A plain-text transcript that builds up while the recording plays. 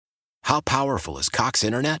How powerful is Cox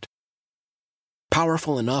Internet?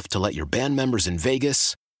 Powerful enough to let your band members in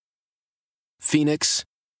Vegas, Phoenix,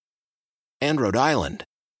 and Rhode Island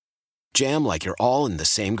jam like you're all in the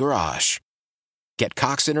same garage. Get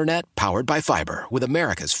Cox Internet powered by fiber with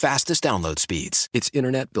America's fastest download speeds. It's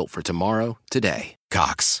internet built for tomorrow, today.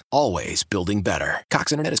 Cox, always building better.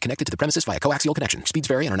 Cox Internet is connected to the premises via coaxial connection. Speeds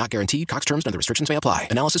vary and are not guaranteed. Cox terms and other restrictions may apply.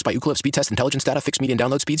 Analysis by Ookla Speed Test Intelligence Data. Fixed median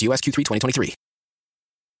download speeds. US Q3 2023.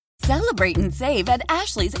 Celebrate and save at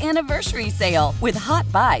Ashley's Anniversary Sale. With Hot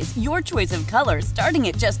Buys, your choice of colors starting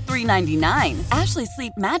at just $3.99. Ashley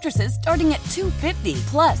Sleep mattresses starting at $2.50.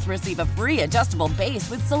 Plus, receive a free adjustable base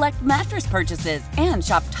with select mattress purchases. And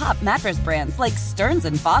shop top mattress brands like Stearns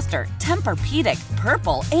 & Foster, Tempur-Pedic,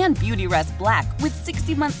 Purple, and Beautyrest Black with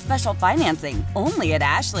 60-month special financing. Only at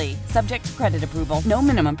Ashley. Subject to credit approval. No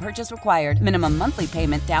minimum purchase required. Minimum monthly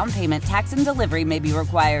payment, down payment, tax, and delivery may be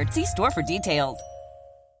required. See store for details.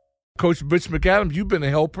 Coach Butch McAdams, you've been a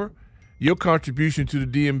helper. Your contribution to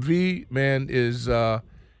the DMV, man, is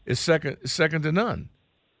second to none.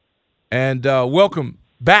 And welcome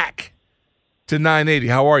back to 980.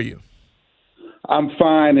 How are you? I'm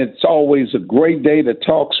fine. It's always a great day to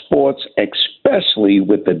talk sports, especially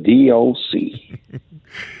with the DOC.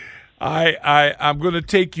 I'm going to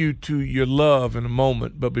take you to your love in a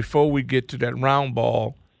moment, but before we get to that round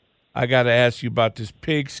ball, I got to ask you about this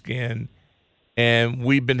pigskin. And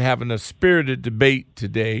we've been having a spirited debate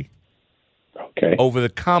today over the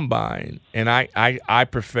combine. And I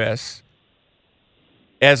profess,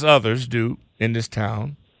 as others do in this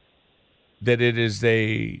town, that it is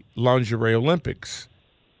a lingerie Olympics.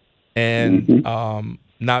 And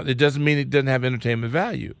now it doesn't mean it doesn't have entertainment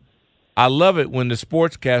value. I love it when the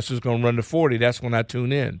sportscaster is going to run the 40. That's when I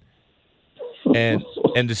tune in. And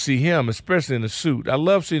to see him, especially in a suit. I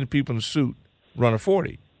love seeing the people in a suit run a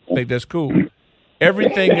 40. I think that's cool.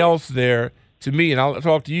 Everything else there, to me, and I'll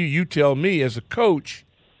talk to you, you tell me as a coach,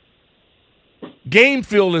 game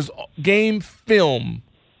film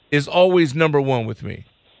is always number one with me.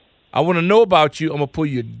 I want to know about you. I'm going to pull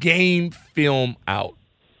your game film out.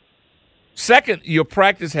 Second, your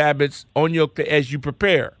practice habits as you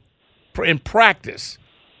prepare in practice,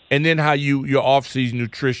 and then how your off-season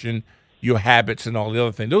nutrition, your habits, and all the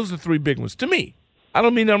other things. Those are the three big ones to me. I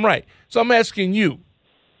don't mean I'm right. So I'm asking you,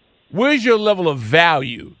 where's your level of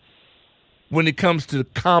value when it comes to the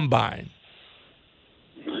combine?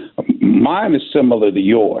 Mine is similar to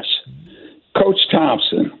yours. Coach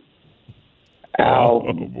Thompson,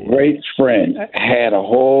 our great friend, had a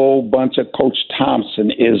whole bunch of Coach Thompson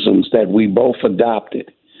isms that we both adopted.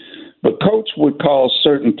 But Coach would call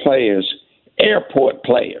certain players airport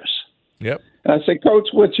players. Yep. And I said, Coach,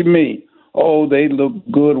 what you mean? Oh, they look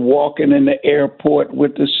good walking in the airport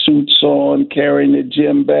with the suits on, carrying the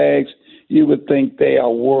gym bags. You would think they are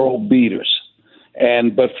world beaters.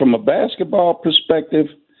 But from a basketball perspective,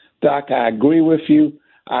 Doc, I agree with you.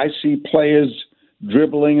 I see players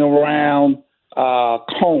dribbling around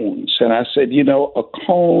cones. And I said, a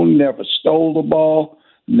cone never stole the ball,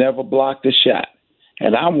 never blocked a shot.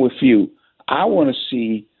 And I'm with you. I want to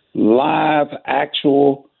see live,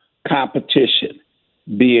 actual competition,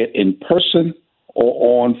 be it in person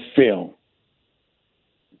or on film,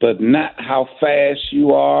 but not how fast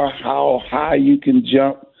you are, how high you can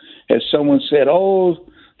jump. As someone said,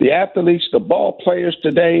 the athletes, the ball players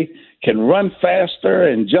today can run faster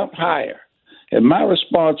and jump higher. And my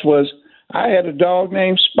response was, I had a dog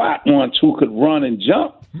named Spot once who could run and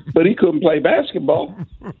jump, but he couldn't play basketball.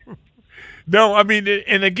 No, I mean,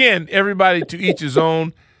 and again, everybody to each his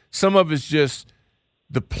own. Some of it's just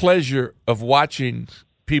the pleasure of watching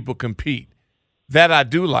people compete. That I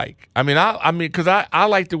do like. I mean, because I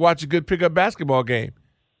like to watch a good pickup basketball game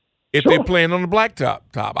if they're playing on the blacktop.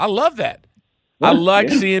 I love that. I like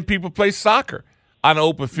seeing people play soccer on an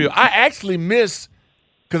open field. I actually miss,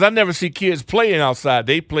 because I never see kids playing outside.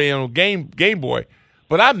 They play on Game Boy.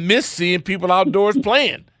 But I miss seeing people outdoors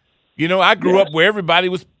playing. I grew up where everybody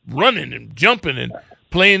was running and jumping and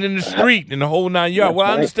playing in the street and the whole 9 yards. Well,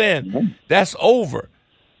 I understand that's over.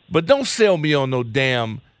 But don't sell me on no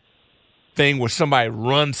damn thing where somebody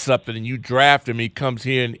runs something and you draft him, he comes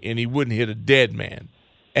here and he wouldn't hit a dead man.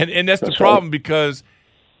 And that's the problem, because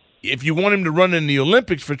if you want him to run in the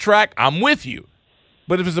Olympics for track, I'm with you.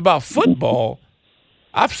 But if it's about football,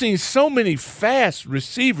 I've seen so many fast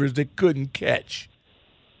receivers that couldn't catch.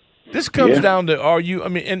 This comes down to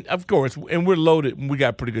and of course, and we're loaded and we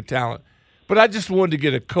got pretty good talent. But I just wanted to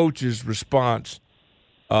get a coach's response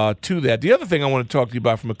to that. The other thing I want to talk to you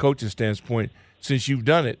about from a coaching standpoint, since you've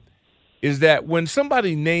done it, is that when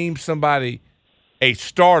somebody names somebody a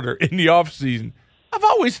starter in the offseason, I've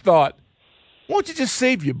always thought, Why don't you just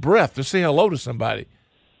save your breath to say hello to somebody?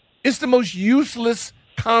 It's the most useless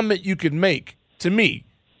comment you could make to me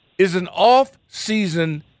is an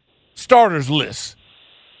off-season starters list.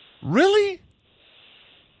 Really?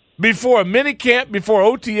 Before a mini camp, before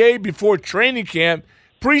OTA, before training camp,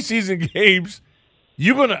 preseason games,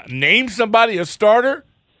 you're going to name somebody a starter?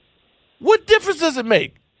 What difference does it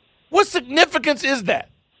make? What significance is that?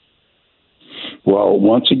 Well,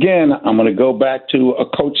 once again, I'm going to go back to a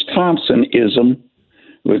Coach Thompson-ism,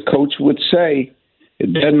 where Coach would say,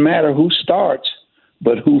 it doesn't matter who starts,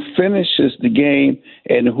 but who finishes the game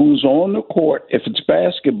and who's on the court, if it's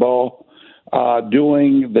basketball,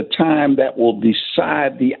 during the time that will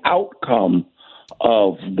decide the outcome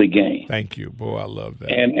of the game. Thank you. Boy, I love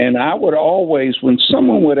that. And I would always, when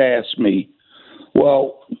someone would ask me,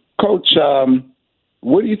 well, Coach,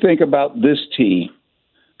 what do you think about this team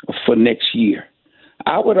for next year?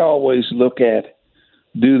 I would always look at,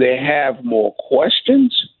 do they have more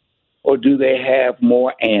questions or do they have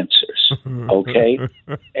more answers? Okay?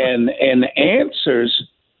 and answers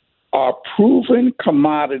are proven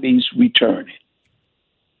commodities returning.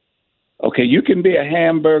 Okay, you can be a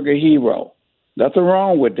hamburger hero. Nothing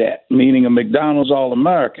wrong with that, meaning a McDonald's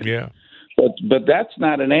All-American. Yeah. But that's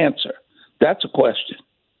not an answer. That's a question.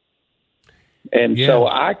 And so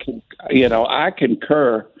I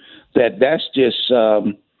concur that that's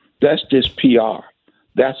just PR.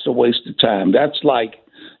 That's a waste of time. That's like,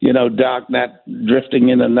 Doc, not drifting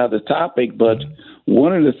in another topic, but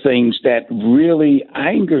one of the things that really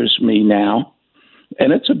angers me now,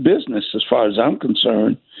 and it's a business as far as I'm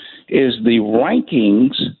concerned, is the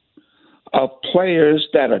rankings of players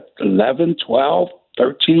that are 11, 12,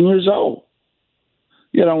 13 years old.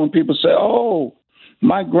 When people say, oh,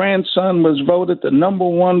 my grandson was voted the number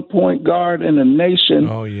one point guard in the nation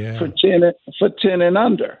for 10 and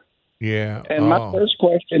under. Yeah. And my first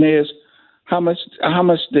question is, how much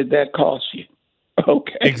did that cost you?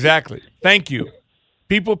 Okay. Exactly. Thank you.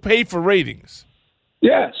 People pay for ratings.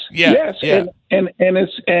 Yes. Yeah. Yes. Yeah. And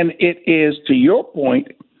it is, to your point,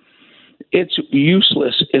 it's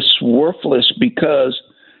useless. It's worthless because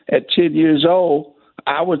at 10 years old,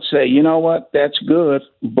 I would say, you know what, that's good,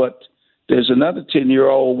 but there's another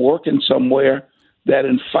 10-year-old working somewhere that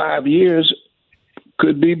in 5 years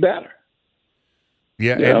could be better.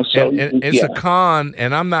 Yeah, and it's a con,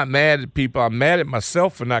 and I'm not mad at people. I'm mad at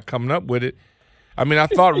myself for not coming up with it. I mean, I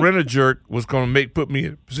thought Rent-A-Jerk was going to put me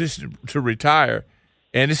in a position to retire,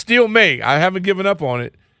 and it still may. I haven't given up on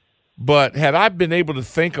it. But had I been able to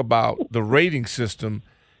think about the rating system,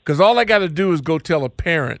 because all I got to do is go tell a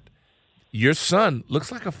parent, your son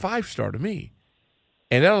looks like a 5-star to me,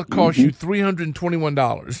 and that'll cost you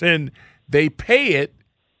 $321. And they pay it,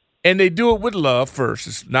 and they do it with love first.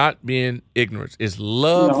 It's not being ignorant. It's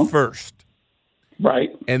love first.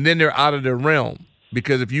 Right. And then they're out of their realm.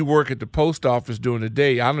 Because if you work at the post office during the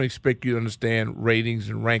day, I don't expect you to understand ratings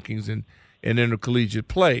and rankings and intercollegiate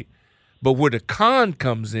play. But where the con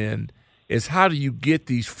comes in is how do you get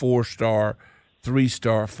these 4-star,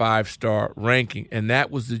 3-star, 5-star ranking? And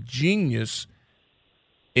that was the genius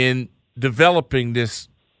in developing this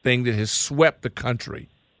thing that has swept the country.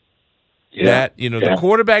 Yeah. That, the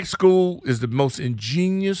quarterback school is the most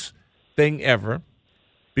ingenious thing ever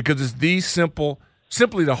because it's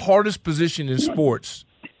simply the hardest position in sports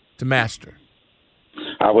to master.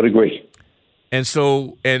 I would agree. And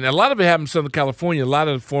so, and a lot of it happened in Southern California. A lot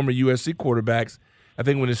of the former USC quarterbacks, I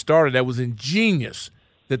think when it started, that was ingenious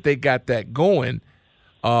that they got that going.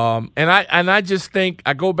 And I just think,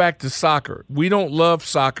 I go back to soccer. We don't love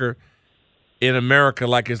soccer in America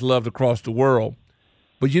like it's loved across the world.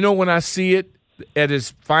 But when I see it at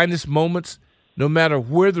its finest moments, no matter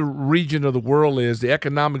where the region of the world is, the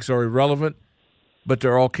economics are irrelevant, but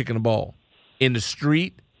they're all kicking the ball. In the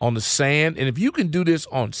street, on the sand. And if you can do this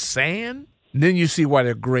on sand, then you see why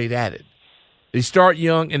they're great at it. They start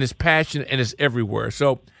young, and it's passionate, and it's everywhere.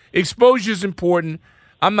 So exposure is important.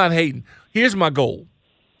 I'm not hating. Here's my goal.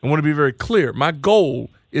 I want to be very clear. My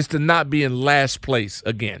goal is to not be in last place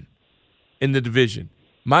again in the division.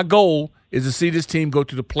 My goal is to see this team go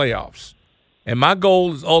to the playoffs. And my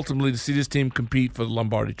goal is ultimately to see this team compete for the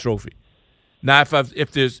Lombardi Trophy. Now,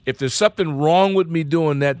 if there's something wrong with me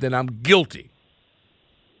doing that, then I'm guilty.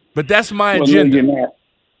 But that's my agenda.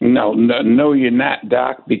 No, you're not,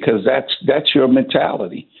 Doc, because that's your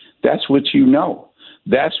mentality. That's what you know.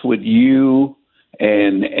 That's what you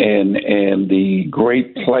and the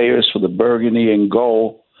great players for the Burgundy and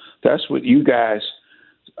Gold, that's what you guys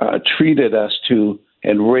treated us to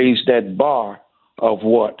and raised that bar of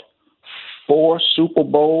what? 4 Super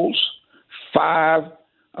Bowls, 5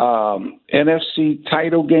 NFC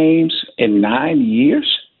title games in 9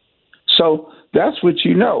 years. So That's what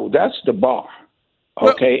you know. That's the bar.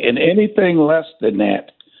 Okay, and anything less than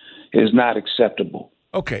that is not acceptable.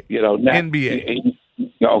 Okay, NBA.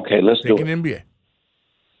 Okay, let's do it. NBA.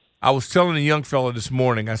 I was telling a young fella this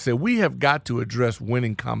morning, I said, we have got to address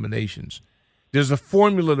winning combinations. There's a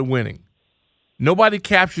formula to winning. Nobody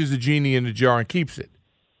captures the genie in the jar and keeps it.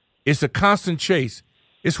 It's a constant chase.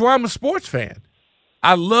 It's why I'm a sports fan.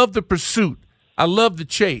 I love the pursuit. I love the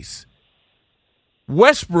chase.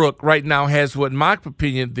 Westbrook right now has what, in my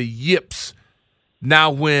opinion, the yips.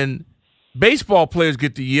 Now, when baseball players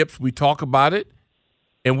get the yips, we talk about it,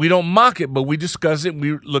 and we don't mock it, but we discuss it, and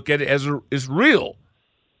we look at it as it's real.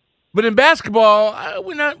 But in basketball,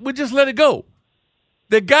 we just let it go.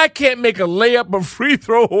 The guy can't make a layup, a free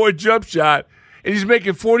throw, or a jump shot, and he's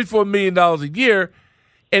making $44 million a year,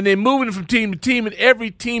 and they're moving from team to team, and every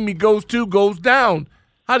team he goes to goes down.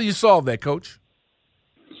 How do you solve that, Coach?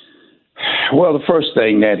 Well, the first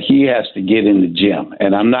thing that he has to get in the gym,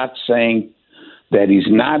 and I'm not saying that he's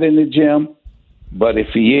not in the gym, but if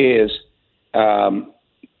he is,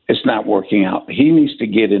 it's not working out. He needs to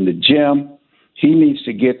get in the gym. He needs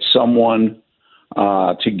to get someone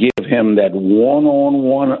to give him that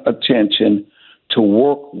one-on-one attention to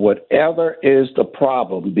work whatever is the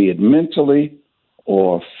problem, be it mentally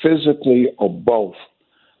or physically or both,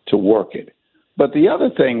 to work it. But the other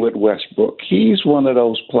thing with Westbrook, he's one of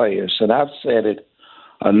those players, and I've said it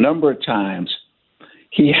a number of times,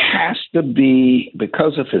 he has to be,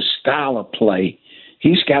 because of his style of play,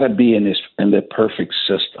 he's got to be in the perfect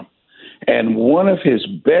system. And one of his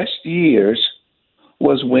best years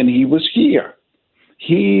was when he was here.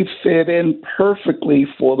 He fit in perfectly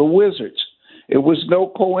for the Wizards. It was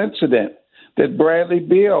no coincidence that Bradley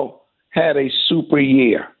Beal had a super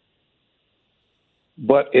year.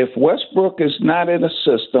 But if Westbrook is not in a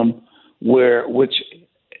system which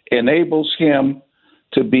enables him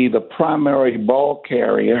to be the primary ball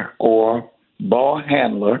carrier or ball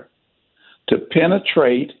handler, to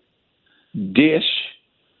penetrate, dish,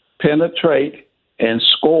 penetrate, and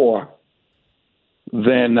score,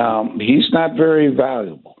 then he's not very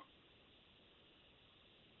valuable.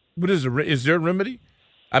 But is there a remedy?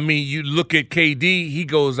 I mean, you look at KD, he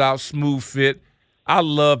goes out smooth fit. I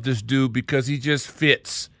love this dude because he just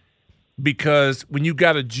fits. Because when you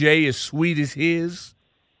got a J as sweet as his,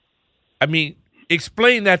 I mean,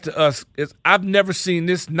 explain that to us. I've never seen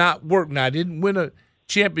this not work. Now, I didn't win a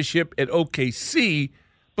championship at OKC,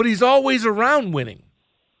 but he's always around winning.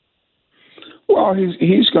 Well,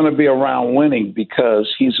 he's going to be around winning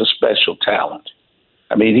because he's a special talent.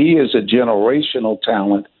 I mean, he is a generational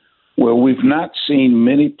talent where we've not seen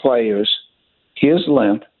many players his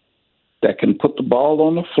length that can put the ball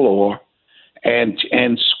on the floor and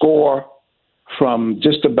score from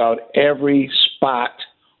just about every spot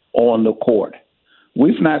on the court.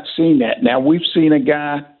 We've not seen that. Now, we've seen a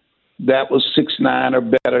guy that was 6'9" or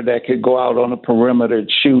better that could go out on the perimeter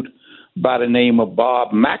and shoot by the name of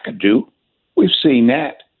Bob McAdoo. We've seen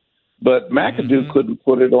that. But McAdoo couldn't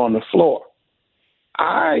put it on the floor.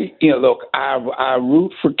 I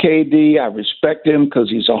root for KD. I respect him because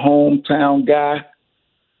he's a hometown guy.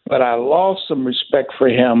 But I lost some respect for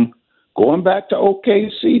him going back to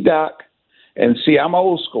OKC, Doc. And see, I'm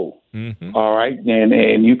old school. Mm-hmm. All right.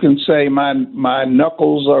 And you can say my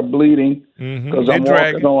knuckles are bleeding because I'm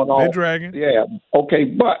walking on all. They're dragging. Yeah. Okay.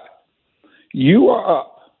 But you are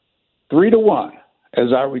up 3-1,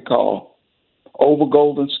 as I recall, over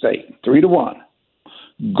Golden State. 3-1.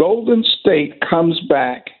 Golden State comes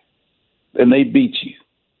back and they beat you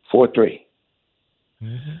 4-3.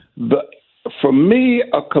 Mm-hmm. For me,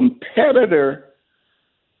 a competitor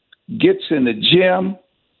gets in the gym,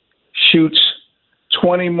 shoots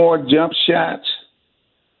 20 more jump shots,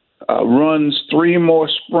 runs 3 more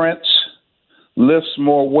sprints, lifts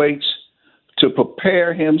more weights to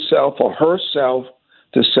prepare himself or herself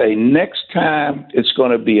to say next time it's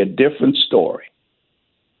going to be a different story.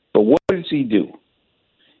 But what does he do?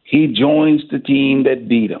 He joins the team that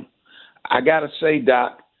beat him. I got to say,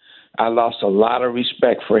 Doc, I lost a lot of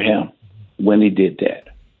respect for him when he did that.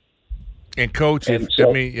 And Coach, I'm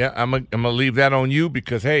gonna leave that on you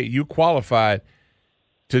because hey, you qualified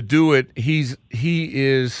to do it. He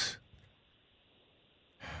is.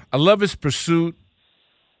 I love his pursuit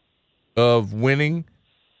of winning,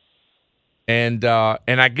 and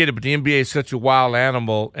I get it. But the NBA is such a wild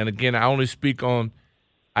animal, and again, I only speak on.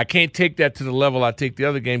 I can't take that to the level I take the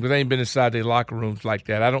other game because I ain't been inside their locker rooms like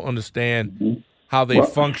that. I don't understand how they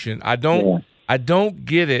function. I don't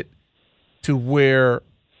get it to where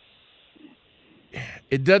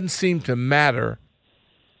it doesn't seem to matter.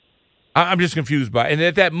 I'm just confused by it. And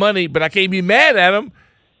at that money, but I can't be mad at them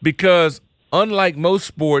because unlike most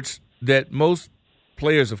sports, that most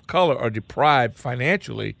players of color are deprived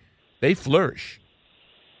financially, they flourish.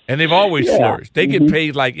 And they've always flourished. They get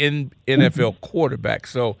paid like in NFL quarterbacks.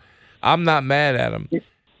 So I'm not mad at them.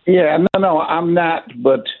 Yeah, no, I'm not.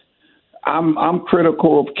 But I'm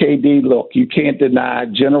critical of KD. Look, you can't deny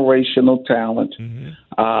generational talent.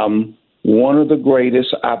 One of the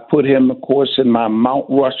greatest. I put him, of course, in my Mount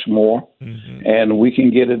Rushmore, and we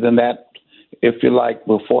can get it in that, if you like,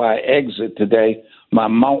 before I exit today. My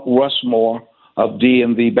Mount Rushmore of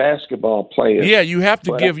DMV basketball players. Yeah, you have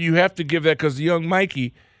to give that, because young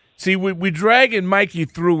Mikey. See, we're dragging Mikey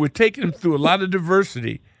through. We're taking him through a lot of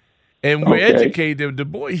diversity, and we're educating him. The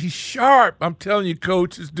boy, he's sharp. I'm telling you,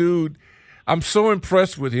 Coach, this dude, I'm so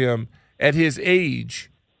impressed with him at his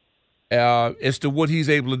age as to what he's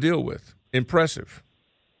able to deal with. Impressive.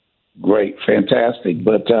 Great, fantastic.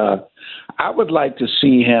 But I would like to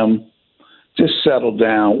see him just settle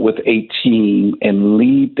down with a team and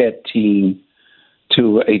lead that team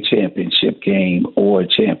to a championship game or a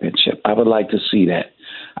championship. I would like to see that.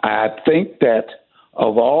 I think that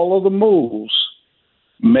of all of the moves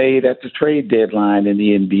made at the trade deadline in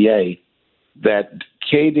the NBA, that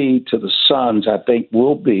KD to the Suns, I think,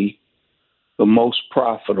 will be the most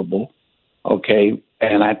profitable, okay?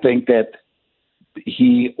 And I think that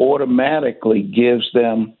he automatically gives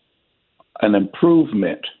them an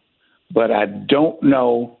improvement, but I don't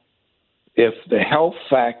know if the health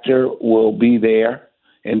factor will be there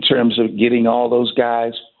in terms of getting all those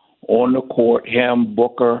guys on the court, him,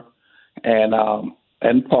 Booker, and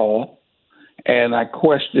Paul. And I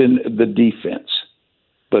question the defense.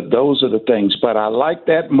 But those are the things. But I like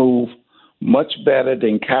that move much better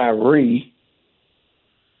than Kyrie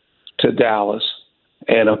to Dallas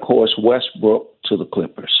and, of course, Westbrook to the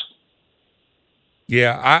Clippers.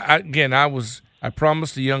 Yeah, I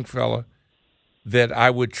promised the young fella that I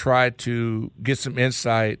would try to get some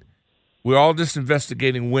insight. We're all just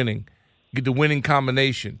investigating winning, get the winning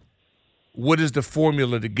combination. What is the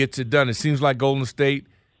formula that gets it done? It seems like Golden State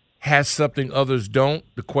has something others don't.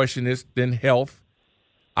 The question is then health.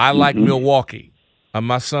 I like Milwaukee.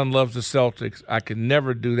 My son loves the Celtics. I can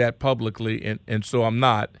never do that publicly, and so I'm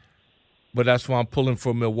not. But that's why I'm pulling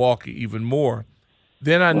for Milwaukee even more.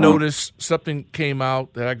 Then I noticed something came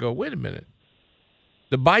out that I go, wait a minute.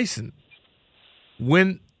 The Bison,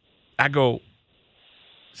 since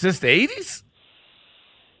the 80s?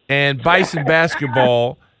 And Bison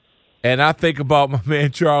basketball, and I think about my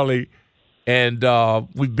man Charlie, and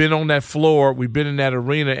we've been on that floor, we've been in that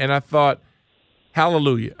arena, and I thought,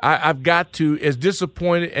 hallelujah. I've got to, as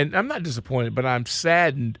disappointed, and I'm not disappointed, but I'm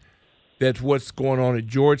saddened that's what's going on at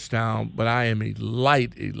Georgetown, but I am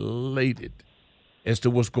elated as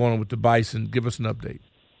to what's going on with the Bison. Give us an update.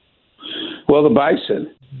 Well, the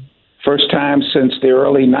Bison, first time since the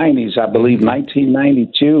early 90s, I believe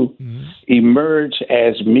 1992, emerged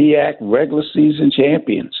as MEAC regular season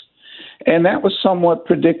champions. And that was somewhat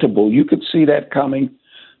predictable. You could see that coming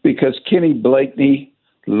because Kenny Blakeney,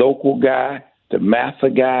 local guy, the Mather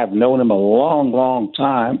guy, I've known him a long, long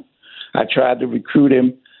time. I tried to recruit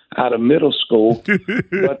him out of middle school.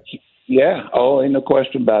 But, ain't no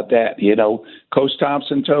question about that. You know, Coach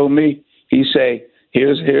Thompson told me, he said,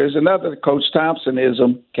 here's another Coach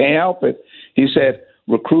Thompsonism, can't help it. He said,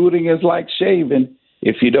 recruiting is like shaving.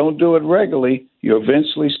 If you don't do it regularly, you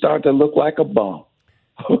eventually start to look like a bum.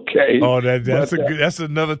 Okay. Oh, that's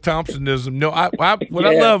another Thompsonism. No, what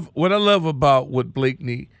I love about what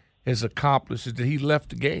Blakeney has accomplished is that he left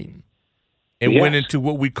the game and went into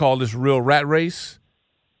what we call this real rat race.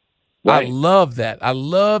 Right. I love that. I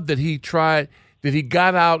love that he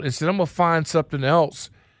got out and said, I'm going to find something else.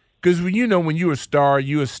 Because when you're a star,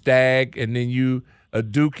 you a Stag, and then you a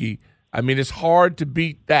Dookie, I mean, it's hard to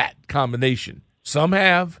beat that combination. Some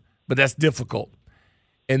have, but that's difficult.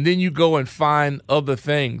 And then you go and find other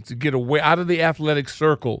things to get away out of the athletic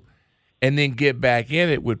circle and then get back in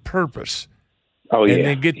it with purpose. Oh, yeah. And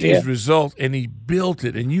then get these results. And he built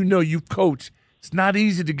it. And you coach. It's not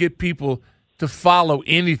easy to get people to follow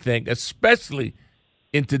anything, especially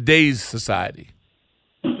in today's society.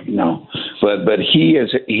 No. But he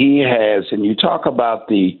has, and you talk about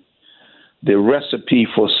the recipe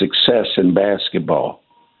for success in basketball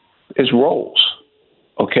is roles,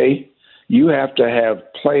 okay? You have to have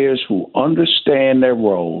players who understand their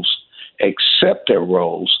roles, accept their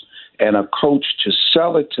roles, and a coach to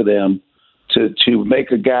sell it to them to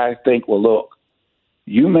make a guy think, well, look,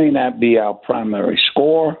 you may not be our primary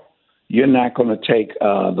scorer. You're not going to take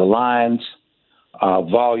the lion's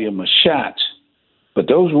volume of shots. But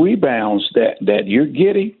those rebounds that you're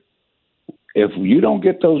getting, if you don't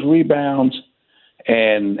get those rebounds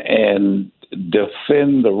and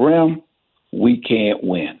defend the rim, we can't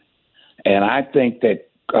win. And I think that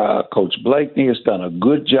Coach Blakeney has done a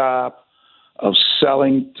good job of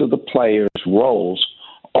selling to the players roles.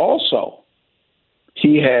 Also,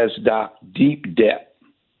 he has deep depth,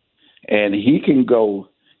 and he can go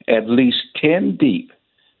at least 10 deep,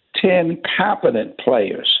 10 competent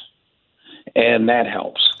players, and that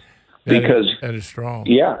helps. That is strong.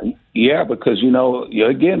 Yeah, because,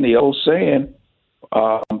 again, the old saying,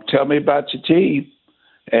 tell me about your team,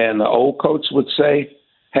 and the old coach would say,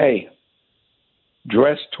 hey,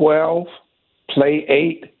 dress 12, play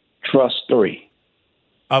 8, trust 3.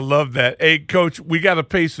 I love that. Hey, Coach, we got to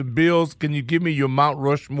pay some bills. Can you give me your Mount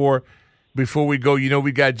Rushmore before we go?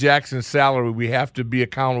 We got Jackson's salary we have to be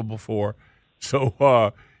accountable for.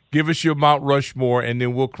 So give us your Mount Rushmore, and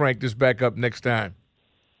then we'll crank this back up next time.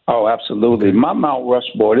 Oh, absolutely. Okay. My Mount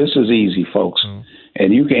Rushmore, this is easy, folks.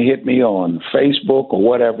 And you can hit me on Facebook or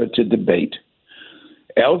whatever to debate.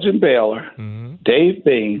 Elgin Baylor, Dave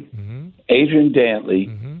Bean, Adrian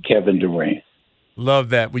Dantley, Kevin Durant. Love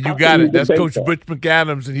that. Well, you got it. That's Coach Butch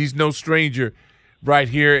McAdams, and he's no stranger right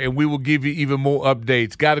here, and we will give you even more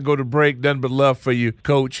updates. Got to go to break. Nothing but love for you,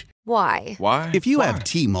 Coach. Why? If you have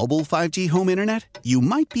T-Mobile 5G home internet, you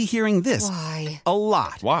might be hearing this a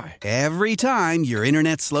lot. Why? Every time your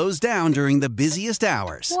internet slows down during the busiest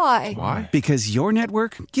hours. Why? Because your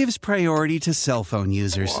network gives priority to cell phone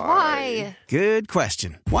users. Why? Good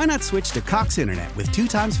question. Why not switch to Cox Internet with 2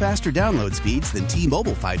 times faster download speeds than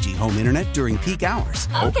T-Mobile 5G home internet during peak hours?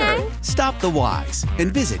 Okay. Stop the whys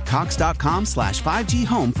and visit cox.com/5G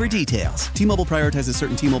home for details. T-Mobile prioritizes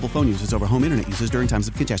certain T-Mobile phone users over home internet users during times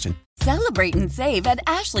of congestion. Celebrate and save at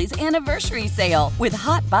Ashley's Anniversary Sale. With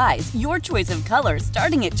Hot Buys, your choice of colors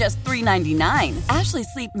starting at just $3.99. Ashley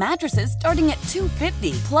Sleep mattresses starting at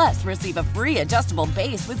 $2.50. Plus, receive a free adjustable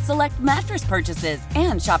base with select mattress purchases.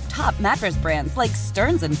 And shop top mattress brands like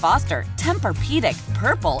Stearns & Foster, Tempur-Pedic,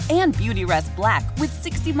 Purple, and Beautyrest Black with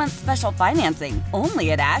 60-month special financing.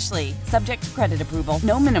 Only at Ashley. Subject to credit approval.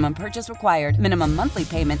 No minimum purchase required. Minimum monthly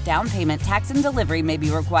payment, down payment, tax, and delivery may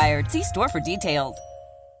be required. See store for details.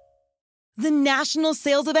 The national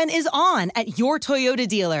sales event is on at your Toyota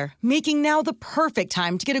dealer, making now the perfect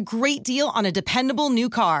time to get a great deal on a dependable new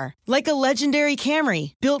car. Like a legendary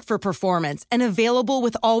Camry, built for performance and available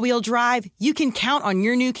with all-wheel drive, you can count on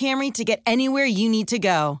your new Camry to get anywhere you need to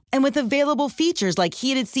go. And with available features like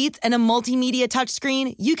heated seats and a multimedia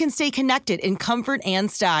touchscreen, you can stay connected in comfort and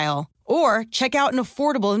style. Or check out an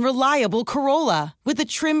affordable and reliable Corolla with a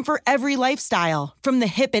trim for every lifestyle, from the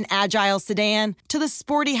hip and agile sedan to the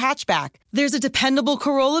sporty hatchback. There's a dependable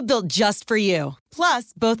Corolla built just for you.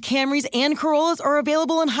 Plus, both Camrys and Corollas are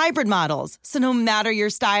available in hybrid models, so no matter your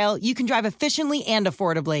style, you can drive efficiently and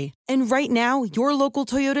affordably. And right now, your local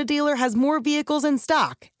Toyota dealer has more vehicles in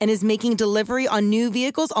stock and is making delivery on new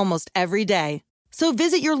vehicles almost every day. So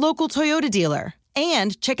visit your local Toyota dealer.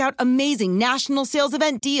 And check out amazing national sales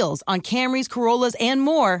event deals on Camrys, Corollas, and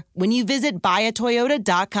more when you visit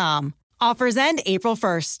buyatoyota.com. Offers end April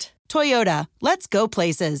 1st. Toyota, let's go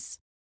places.